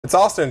It's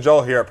Austin and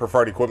Joel here at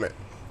Preferred Equipment.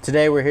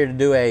 Today we're here to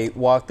do a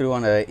walkthrough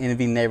on an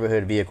NV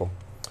neighborhood vehicle.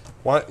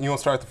 What? You want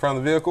to start at the front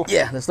of the vehicle?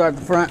 Yeah, let's start at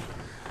the front.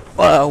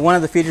 One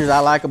of the features I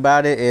like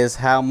about it is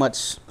how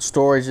much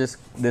storage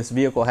this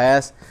vehicle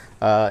has.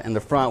 In the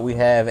front we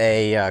have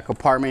a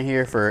compartment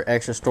here for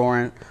extra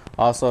storing.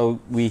 Also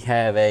we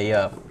have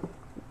a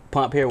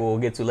pump here we'll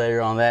get to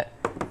later on that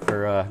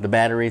for the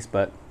batteries,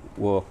 but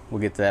we'll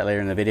get to that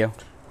later in the video.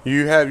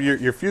 You have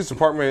your fuse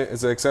department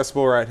is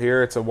accessible right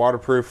here. It's a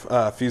waterproof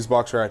fuse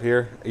box right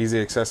here,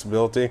 easy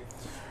accessibility.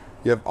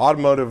 You have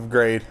automotive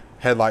grade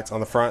headlights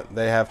on the front.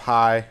 They have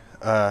high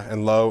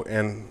and low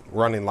and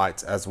running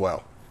lights as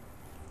well.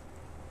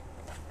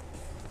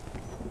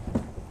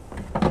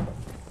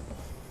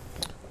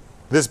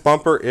 This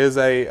bumper is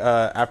a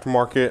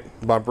aftermarket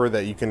bumper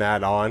that you can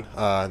add on.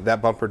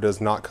 That bumper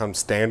does not come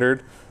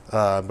standard,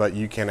 but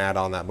you can add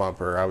on that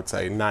bumper. I would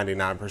say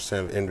 99%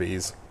 of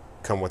NVs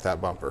come with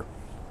that bumper.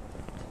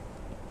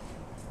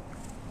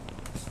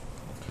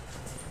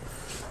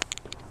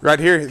 Right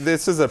here,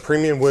 this is a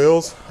premium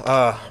wheels,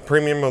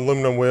 premium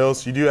aluminum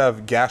wheels. You do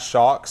have gas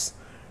shocks,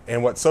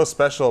 and what's so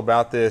special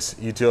about this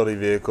utility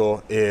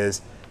vehicle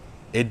is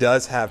it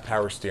does have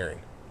power steering.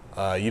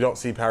 You don't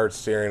see powered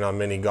steering on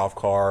many golf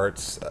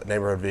carts,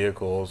 neighborhood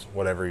vehicles,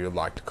 whatever you'd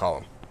like to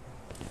call them.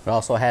 It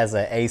also has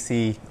an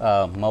AC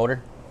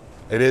motor.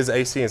 It is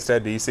AC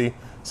instead of DC,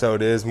 so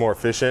it is more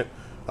efficient.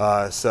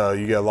 So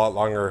you get a lot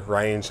longer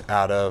range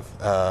out of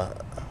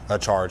a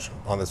charge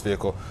on this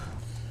vehicle.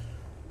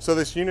 So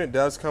this unit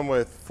does come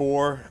with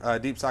 4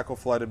 deep cycle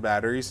flooded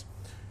batteries.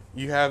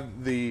 You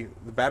have the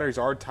batteries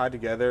are tied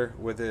together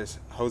with this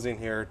hosing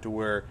here to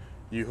where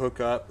you hook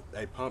up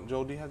a pump.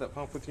 Joel, do you have that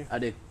pump with you? I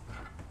do.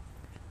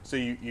 So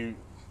you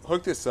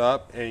hook this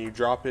up and you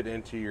drop it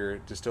into your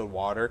distilled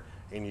water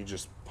and you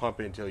just pump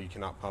it until you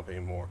cannot pump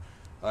anymore.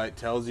 It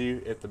tells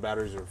you if the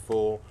batteries are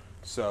full,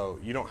 so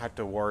you don't have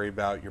to worry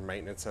about your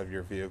maintenance of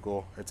your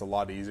vehicle. It's a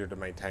lot easier to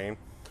maintain.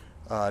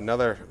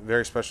 Another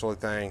very special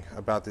thing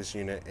about this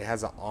unit, it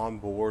has an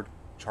onboard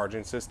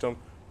charging system,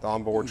 the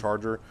onboard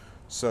charger,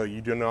 so you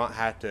do not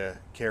have to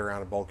carry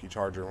around a bulky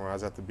charger. When I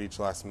was at the beach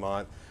last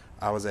month,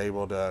 I was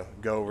able to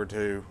go over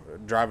to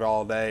drive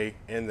all day,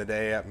 end the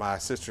day at my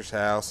sister's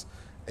house,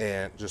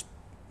 and just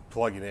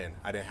plug it in.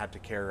 I didn't have to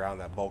carry around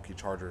that bulky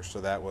charger,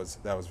 so that was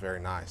very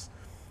nice.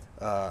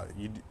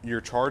 Your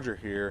charger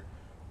here,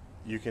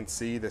 you can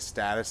see the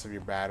status of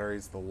your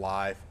batteries, the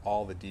life,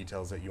 all the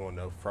details that you want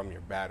to know from your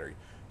battery.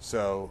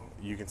 So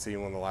you can see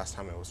when the last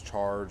time it was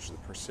charged, the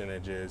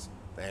percentages,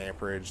 the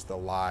amperage, the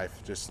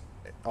life, just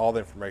all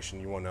the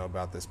information you want to know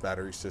about this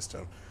battery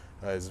system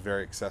is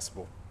very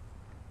accessible.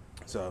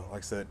 So like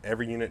I said,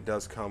 every unit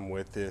does come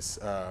with this,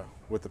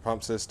 with the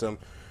pump system,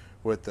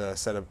 with a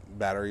set of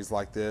batteries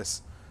like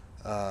this.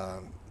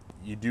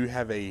 You do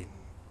have a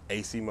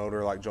AC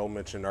motor like Joel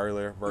mentioned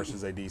earlier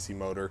versus a DC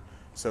motor.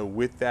 So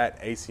with that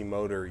AC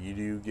motor, you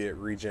do get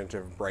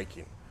regenerative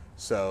braking.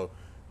 So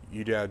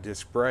you do have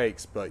disc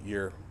brakes, but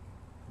your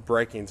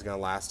braking is going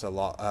to last a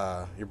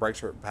lot. Your brake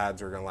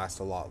pads are going to last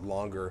a lot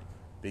longer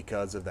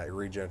because of that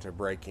regenerative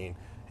braking.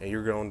 And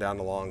you're going down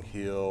a long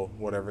hill,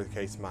 whatever the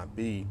case might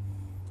be,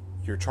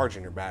 you're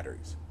charging your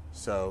batteries.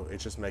 So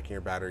it's just making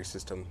your battery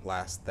system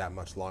last that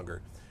much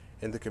longer.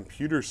 In the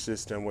computer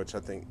system, which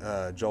I think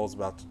Joel's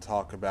about to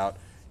talk about,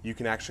 you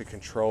can actually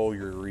control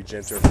your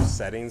regenerative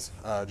settings.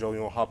 Joel,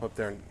 you want to hop up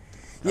there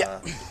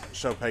and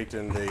show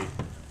Peyton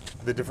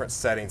the different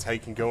settings, how you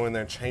can go in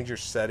there and change your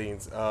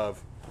settings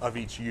of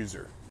each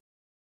user.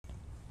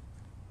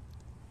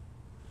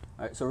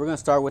 All right, so we're going to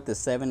start with the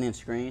 7-inch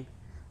screen.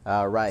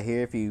 Right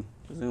here, if you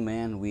zoom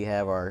in, we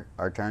have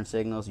our turn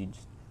signals. You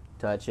just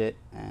touch it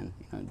and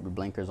the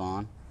blinker's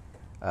on.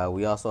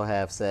 We also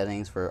have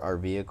settings for our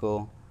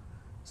vehicle.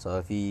 So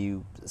if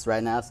it's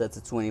right now set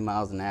to 20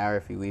 miles an hour.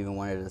 If you even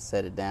wanted to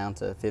set it down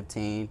to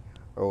 15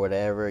 or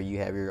whatever, you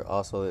have your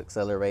also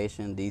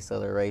acceleration,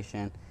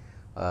 deceleration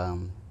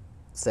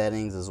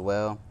settings as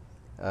well.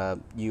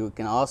 You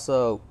can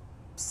also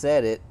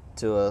set it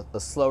to a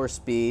slower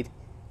speed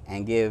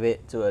and give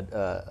it to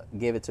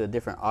a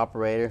different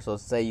operator. So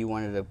say you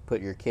wanted to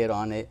put your kid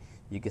on it,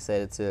 you can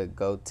set it to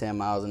go 10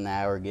 miles an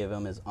hour, give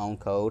him his own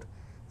code,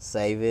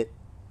 save it,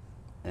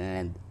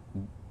 and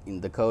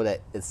the code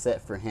that is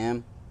set for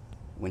him,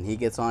 when he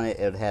gets on it,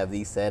 it'll have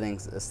these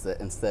settings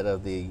instead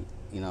of the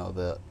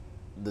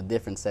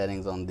different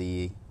settings on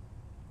the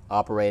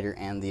operator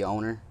and the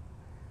owner.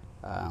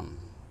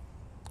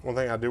 One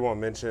thing I do want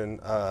to mention,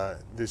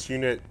 this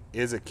unit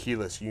is a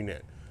keyless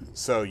unit.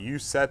 So you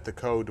set the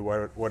code to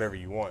whatever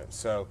you want.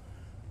 So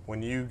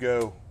when you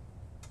go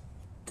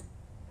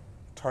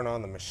turn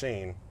on the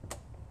machine,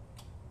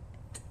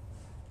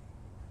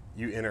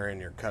 you enter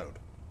in your code.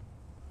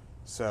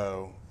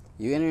 So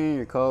you enter in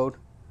your code,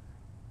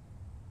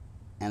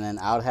 and then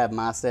I would have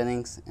my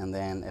settings, and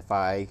then if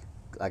I,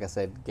 like I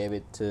said, gave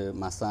it to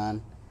my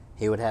son,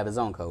 he would have his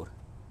own code.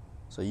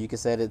 So you can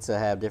set it to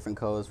have different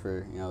codes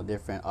for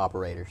different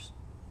operators.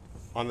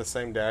 On the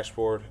same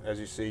dashboard, as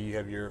you see, you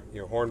have your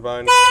horn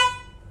button.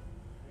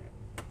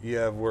 You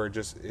have where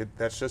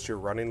that's just your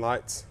running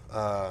lights,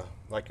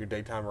 like your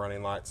daytime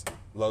running lights,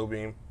 low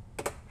beam,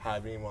 high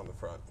beam on the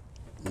front.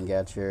 You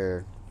got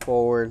your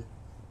forward,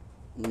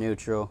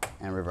 neutral,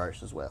 and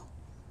reverse as well.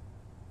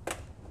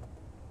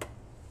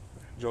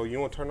 Joel, you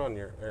want to turn on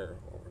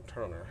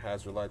our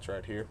hazard lights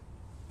right here.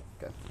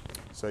 Okay.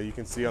 So you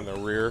can see on the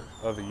rear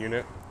of the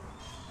unit,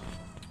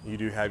 you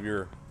do have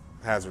your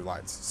hazard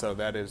lights. So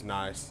that is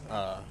nice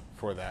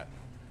for that.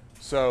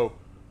 So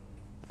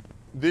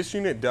this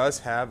unit does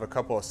have a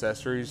couple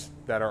accessories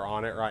that are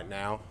on it right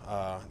now.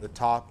 The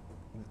top,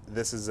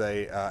 this is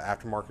a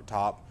aftermarket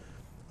top.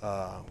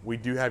 We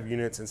do have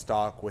units in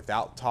stock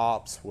without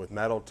tops, with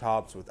metal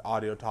tops, with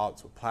audio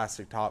tops, with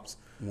plastic tops.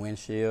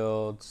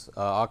 Windshields,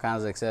 all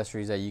kinds of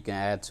accessories that you can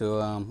add to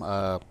them.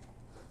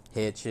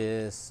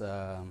 Hitches.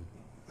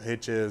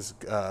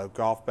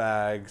 Golf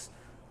bags.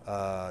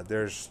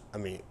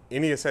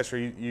 Any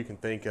accessory you can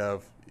think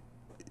of,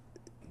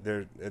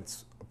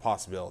 it's a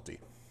possibility.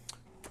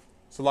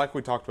 So like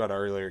we talked about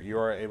earlier, you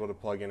are able to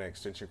plug in an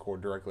extension cord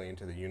directly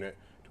into the unit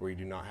to where you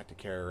do not have to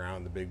carry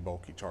around the big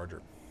bulky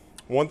charger.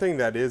 One thing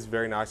that is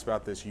very nice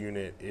about this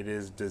unit, it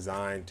is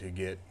designed to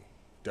get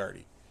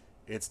dirty.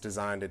 It's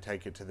designed to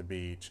take it to the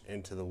beach,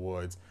 into the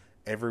woods.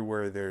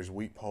 Everywhere there's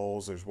weep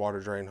holes, there's water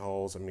drain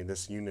holes. I mean,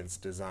 this unit's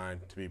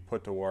designed to be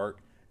put to work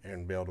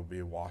and be able to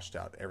be washed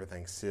out.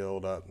 Everything's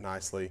sealed up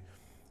nicely.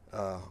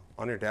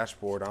 On your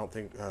dashboard, I don't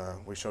think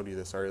we showed you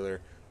this earlier,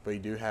 but you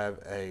do have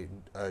a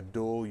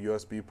dual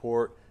USB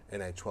port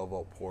and a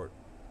 12-volt port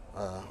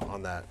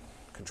on that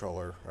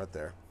controller right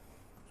there.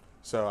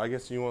 So I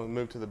guess you want to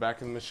move to the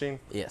back of the machine?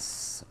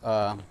 Yes.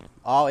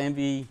 All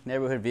MV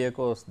neighborhood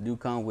vehicles do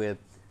come with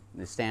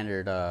the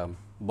standard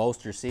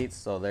bolster seats,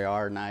 so they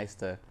are nice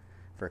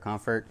for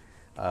comfort.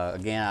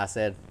 Again, I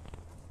said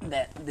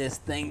that this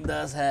thing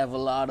does have a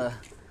lot of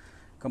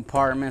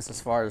compartments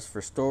as far as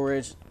for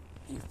storage.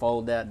 You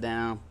fold that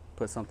down,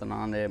 put something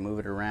on there, move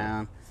it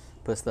around,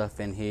 put stuff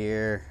in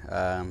here,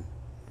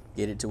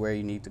 get it to where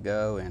you need to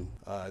go. And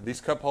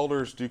these cup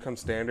holders do come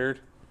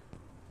standard.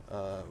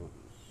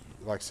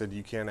 Like I said,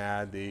 you can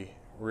add the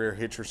rear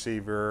hitch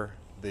receiver,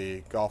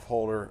 the golf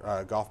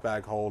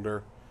bag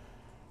holder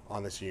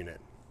on this unit.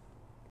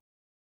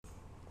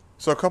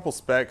 So a couple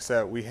specs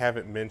that we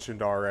haven't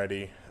mentioned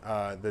already.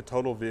 The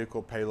total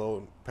vehicle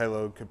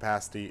payload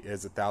capacity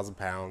is 1,000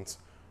 pounds.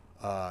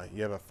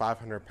 You have a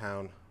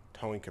 500-pound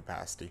towing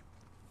capacity.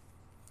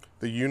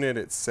 The unit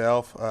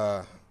itself,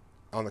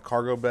 on the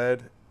cargo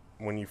bed,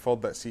 when you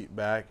fold that seat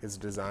back, is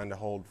designed to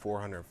hold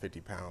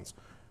 450 pounds.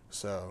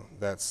 So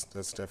that's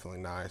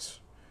definitely nice.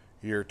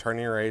 Your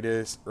turning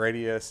radius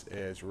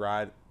is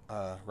right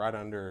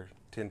under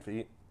 10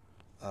 feet.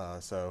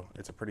 So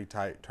it's a pretty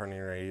tight turning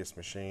radius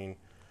machine.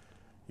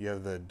 You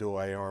have the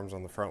dual A-arms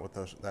on the front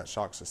with that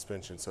shock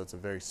suspension, so it's a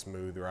very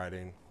smooth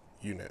riding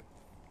unit.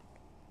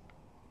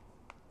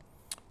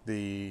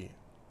 The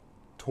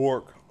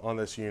torque on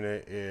this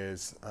unit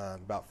is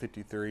about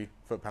 53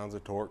 foot-pounds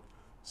of torque.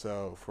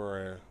 So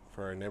for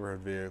a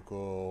neighborhood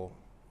vehicle,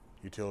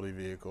 utility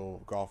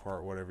vehicle, golf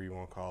cart, whatever you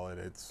want to call it,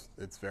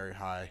 it's very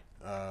high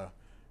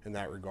in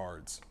that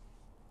regards.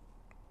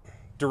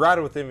 To ride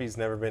with Envy's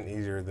never been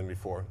easier than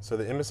before. So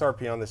the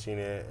MSRP on this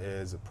unit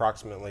is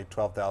approximately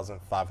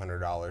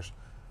 $12,500,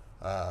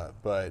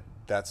 but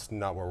that's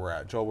not where we're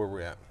at. Joel, where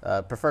we're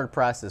at? Preferred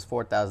price is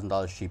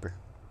 $4,000 cheaper.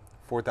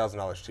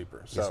 $4,000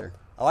 cheaper. So Yes, sir.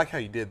 I like how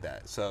you did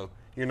that. So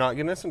you're not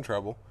getting us in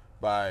trouble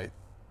by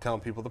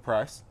telling people the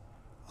price,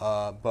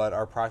 but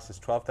our price is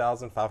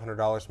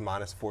 $12,500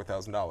 minus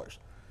 $4,000.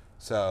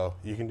 So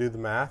you can do the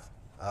math,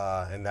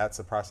 and that's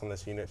the price on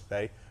this unit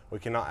today. We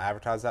cannot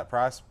advertise that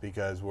price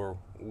because we're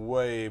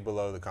way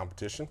below the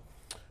competition,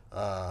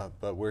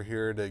 but we're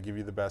here to give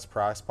you the best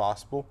price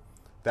possible.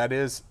 That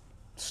is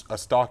a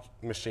stock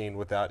machine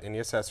without any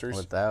accessories.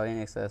 Without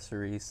any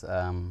accessories.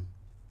 Do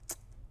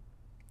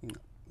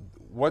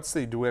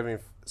we have any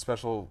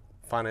special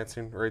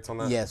financing rates on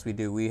that? Yes, we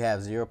do. We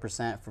have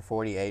 0% for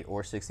 48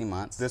 or 60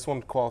 months. This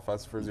one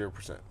qualifies for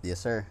 0%.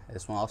 Yes, sir.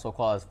 This one also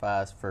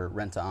qualifies for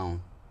rent to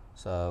own.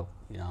 So,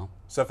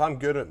 So if I'm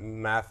good at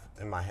math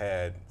in my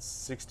head,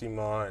 60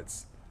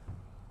 months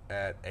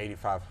at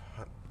 85,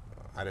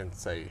 I didn't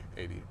say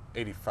 80,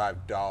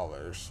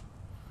 $85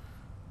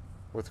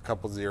 with a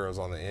couple zeros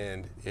on the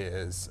end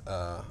is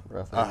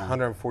Roughly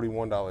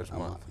 $141 a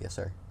month. Yes,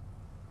 sir.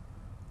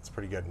 It's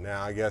pretty good.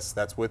 Now, I guess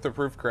that's with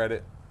approved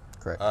credit.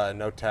 Correct.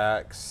 No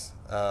tax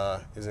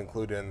is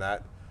included in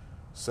that.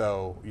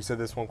 So you said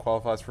this one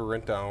qualifies for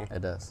rent to own.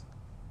 It does.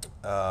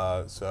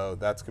 So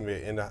that's going to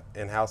be an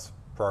in-house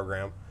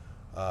program.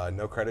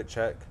 No credit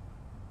check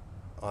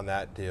on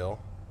that deal.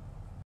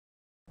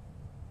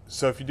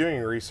 So if you're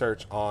doing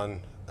research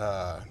on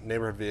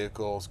neighborhood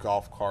vehicles,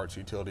 golf carts,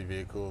 utility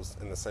vehicles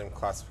in the same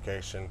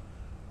classification,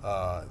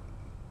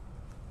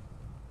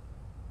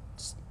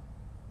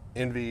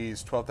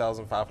 Envy's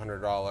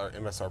 $12,500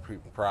 MSRP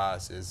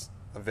price is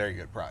a very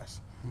good price.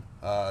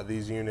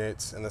 These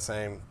units in the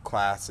same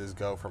classes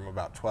go from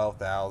about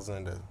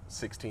 $12,000 to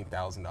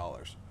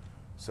 $16,000.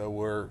 So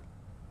we're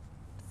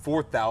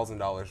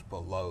 $4,000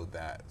 below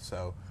that.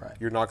 So Right.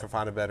 you're not going to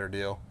find a better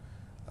deal.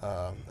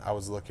 I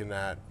was looking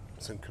at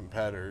some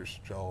competitors,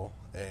 Joel,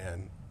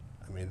 and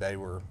I mean,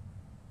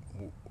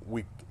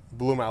 we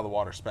blew them out of the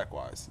water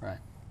spec-wise. Right.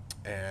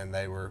 And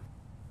they were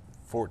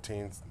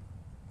 14,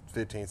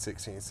 15,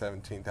 16,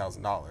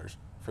 $17,000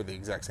 for the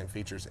exact same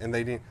features, and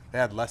they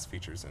had less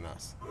features than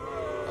us.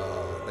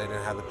 They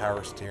didn't have the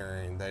power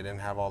steering. They didn't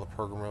have all the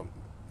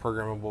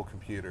programmable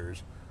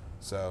computers.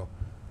 So,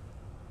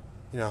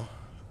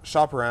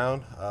 shop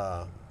around.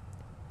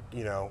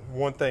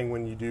 One thing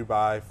when you do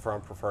buy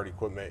from Preferred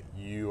Equipment,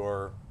 you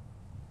are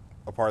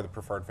a part of the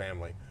Preferred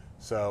family.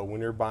 So when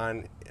you're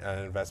buying an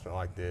investment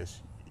like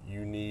this,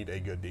 you need a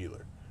good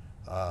dealer.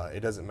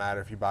 It doesn't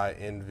matter if you buy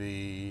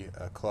Envy,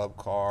 a Club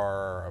Car,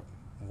 or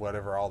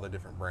whatever all the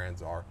different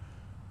brands are.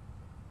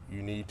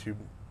 You need to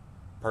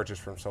purchase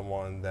from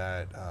someone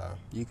that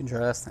you can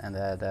trust, and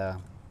that that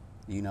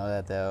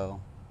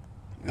they'll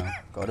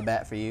go to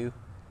bat for you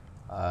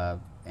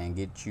and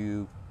get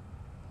you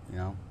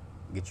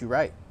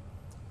right.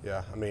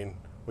 Yeah, I mean,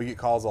 we get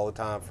calls all the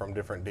time from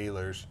different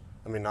dealers.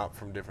 I mean, not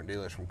from different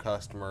dealers, from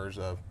customers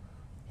of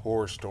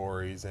horror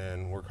stories,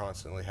 and we're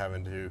constantly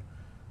having to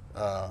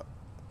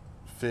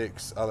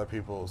fix other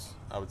people's,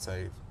 I would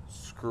say,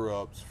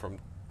 screw-ups from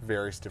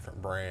various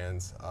different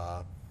brands.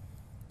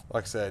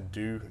 Like I said,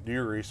 do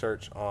your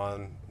research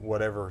on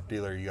whatever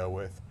dealer you go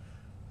with,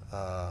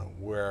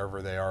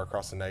 wherever they are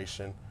across the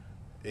nation.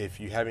 If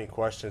you have any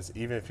questions,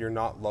 even if you're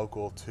not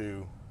local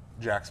to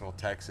Jacksonville,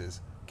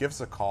 Texas, give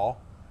us a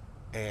call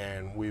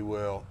and we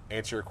will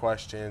answer your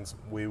questions.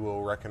 We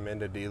will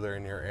recommend a dealer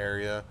in your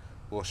area.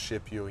 We'll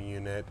ship you a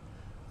unit,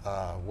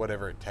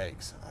 whatever it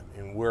takes. I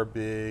mean, we're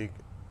big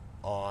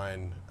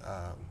on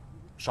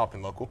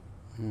shopping local.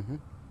 Mm-hmm.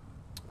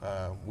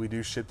 We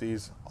do ship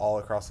these all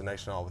across the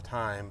nation all the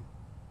time,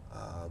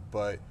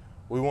 but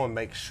we want to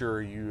make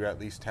sure you at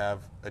least have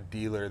a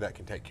dealer that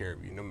can take care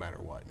of you no matter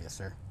what. Yes,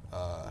 sir.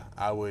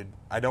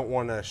 I don't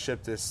want to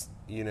ship this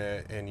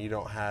unit and you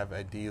don't have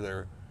a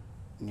dealer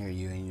near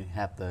you and you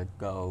have to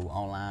go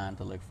online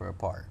to look for a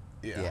part.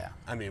 Yeah.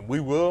 I mean,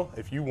 we will,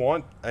 if you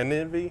want an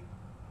Envy,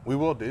 we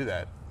will do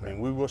that. I mean,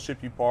 we will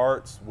ship you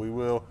parts. We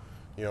will,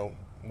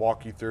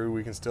 walk you through.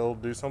 We can still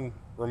do some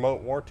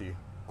remote warranty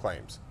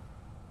claims.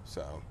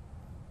 So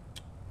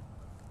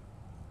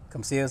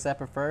come see us at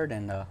Preferred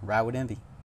and ride with Envy.